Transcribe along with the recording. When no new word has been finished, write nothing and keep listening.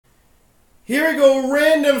Here we go.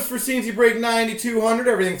 Randoms for C&C break 9200.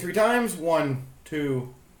 Everything 3 times. 1,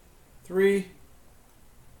 2, 3.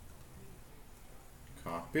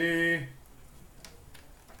 Copy.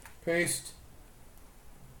 Paste.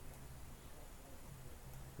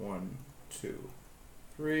 1, 2,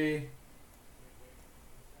 3.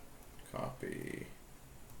 Copy.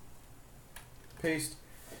 Paste.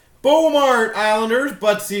 Beaumart Islanders.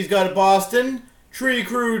 Butsy's got it Boston. Tree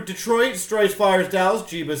Crew Detroit. Stripes Flyers Dallas.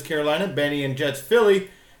 Jeebus Carolina. Benny and Jets Philly.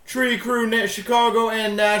 Tree Crew Chicago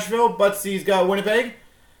and Nashville. Butsy's got Winnipeg.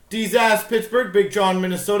 Disaster Pittsburgh. Big John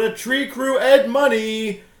Minnesota. Tree Crew Ed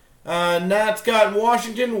Money. Nat's got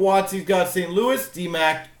Washington. Watsy's got St. Louis.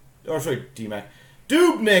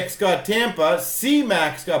 Dubnik's got Tampa.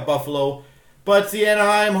 C-Mac's got Buffalo. Butsy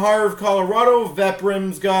Anaheim. Harv Colorado.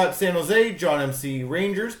 Veprim's got San Jose. John MC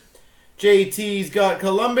Rangers. JT's got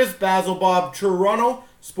Columbus. Basil Bob Toronto.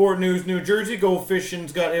 Sport News New Jersey. Go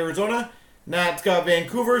Fishin's got Arizona. Nat's got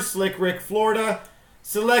Vancouver. Slick Rick Florida.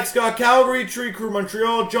 Select's got Calgary. Tree Crew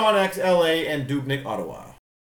Montreal. John X LA and Dubnik Ottawa.